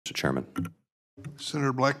Chairman.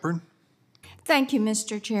 Senator Blackburn. Thank you,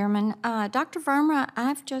 Mr. Chairman. Dr. Verma,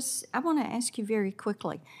 I want to ask you very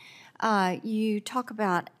quickly. You talk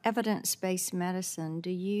about evidence-based medicine.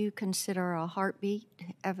 Do you consider a heartbeat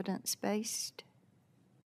evidence-based?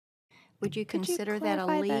 Would you consider that a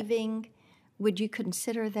living? Would you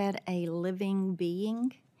consider that a living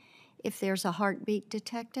being if there's a heartbeat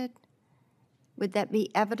detected? Would that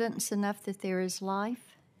be evidence enough that there is life?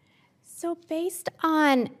 So based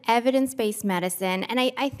on evidence-based medicine, and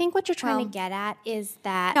I think what you're trying to get at is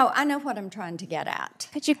that... No, I know what I'm trying to get at.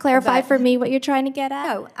 Could you clarify for me what you're trying to get at?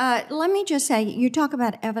 No, let me just say, you talk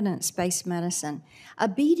about evidence-based medicine. A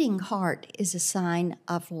beating heart is a sign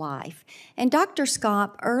of life. And Dr.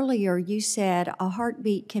 Scott, earlier you said a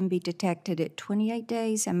heartbeat can be detected at 28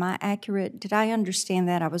 days. Am I accurate? Did I understand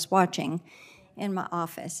that? I was watching in my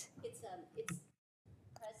office.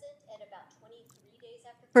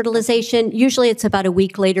 Fertilization, usually it's about a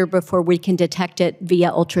week later before we can detect it via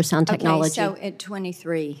ultrasound technology. Okay, so at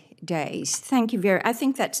 23 days. Thank you I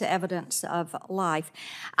think that's evidence of life.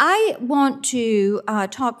 I want to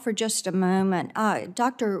talk for just a moment.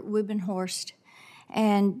 Dr. Wubenhorst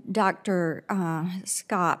and Dr.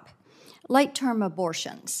 Scott, late-term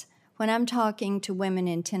abortions. When I'm talking to women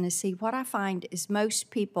in Tennessee, what I find is most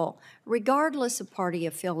people, regardless of party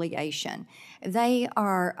affiliation, they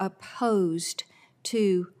are opposed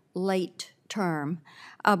to late-term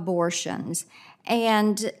abortions.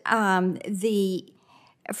 And from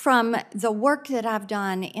the work that I've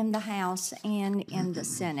done in the House and in the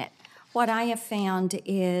Senate, what I have found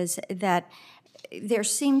is that there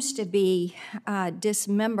seems to be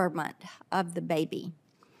dismemberment of the baby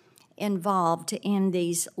involved in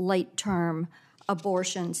these late-term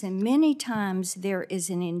abortions. And many times there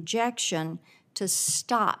is an injection to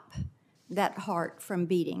stop that heart from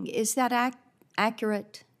beating. Is that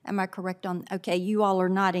accurate? Am I correct on? Okay, you all are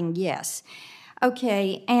nodding yes.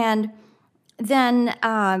 Okay, and then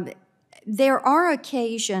there are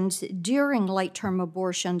occasions during late-term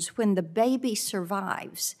abortions when the baby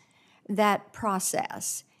survives that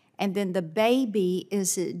process, and then the baby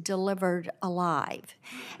is delivered alive.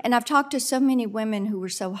 And I've talked to so many women who were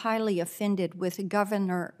so highly offended with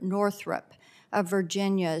Governor Northrup of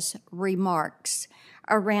Virginia's remarks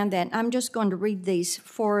around that. I'm just going to read these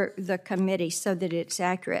for the committee so that it's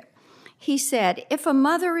accurate. He said, if a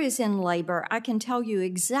mother is in labor, I can tell you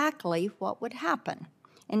exactly what would happen.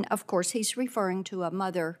 And of course, he's referring to a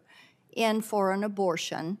mother in for an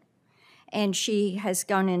abortion, and she has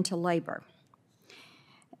gone into labor.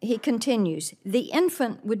 He continues, the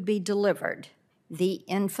infant would be delivered. The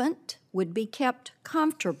infant would be kept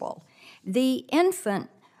comfortable. The infant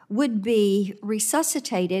would be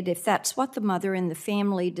resuscitated if that's what the mother and the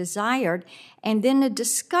family desired, and then a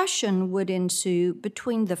discussion would ensue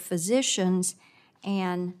between the physicians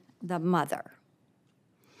and the mother.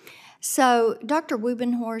 So, Dr.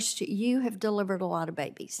 Wubenhorst, you have delivered a lot of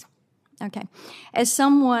babies. Okay. As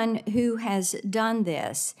someone who has done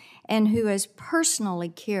this and who has personally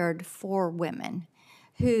cared for women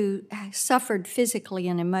who suffered physically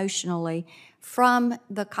and emotionally from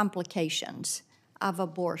the complications of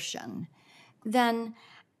abortion, then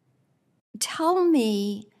tell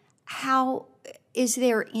me is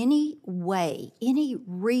there any way, any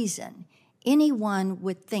reason anyone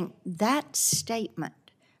would think that statement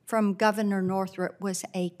from Governor Northrup was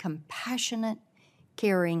a compassionate,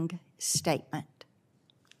 caring statement?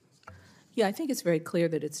 Yeah, I think it's very clear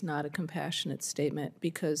that it's not a compassionate statement,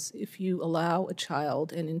 because if you allow a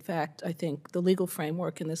child, and in fact, I think the legal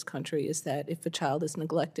framework in this country is that if a child is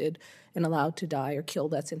neglected and allowed to die or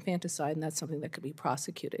killed, that's infanticide, and that's something that could be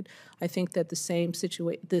prosecuted. I think that it's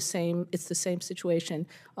the same situation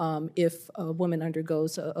if a woman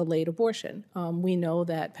undergoes a late abortion. We know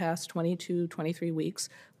that past 22, 23 weeks,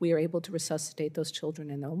 we are able to resuscitate those children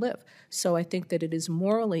and they'll live. So I think that it is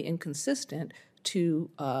morally inconsistent to,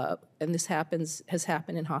 and this has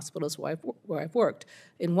happened in hospitals where I've worked.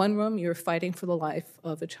 In one room, you're fighting for the life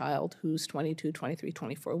of a child who's 22, 23,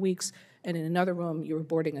 24 weeks, and in another room, you're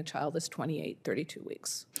aborting a child that's 28, 32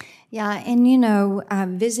 weeks. Yeah,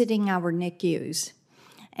 and visiting our NICUs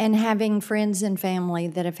and having friends and family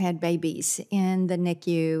that have had babies in the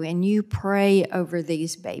NICU, and you pray over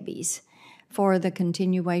these babies for the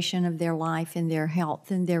continuation of their life and their health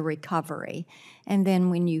and their recovery. And then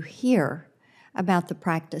when you hear about the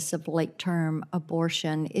practice of late-term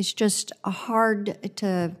abortion, it's just hard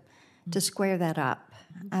to square that up.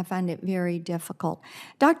 I find it very difficult.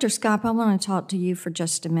 Dr. Scott, I want to talk to you for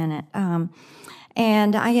just a minute.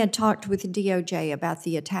 And I had talked with DOJ about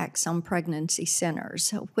the attacks on pregnancy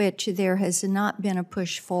centers, which there has not been a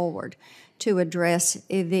push forward to address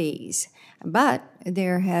these. But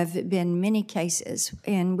there have been many cases,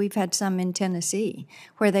 and we've had some in Tennessee,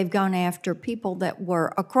 where they've gone after people that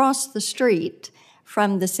were across the street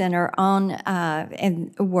from the center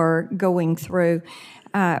and were going through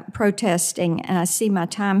protesting. And I see my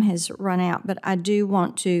time has run out, but I do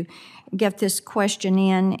want to get this question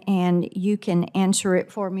in, and you can answer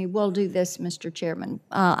it for me. We'll do this, Mr. Chairman.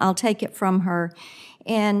 I'll take it from her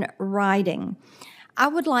in writing. I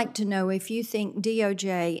would like to know if you think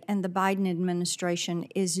DOJ and the Biden administration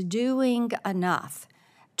is doing enough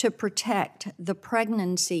to protect the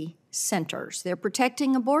pregnancy centers. They're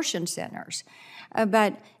protecting abortion centers.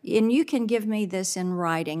 And you can give me this in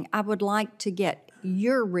writing. I would like to get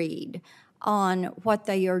your read on what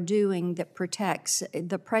they are doing that protects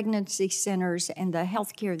the pregnancy centers and the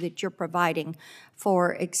health care that you're providing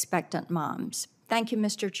for expectant moms. Thank you,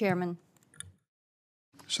 Mr. Chairman.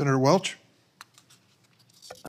 Senator Welch?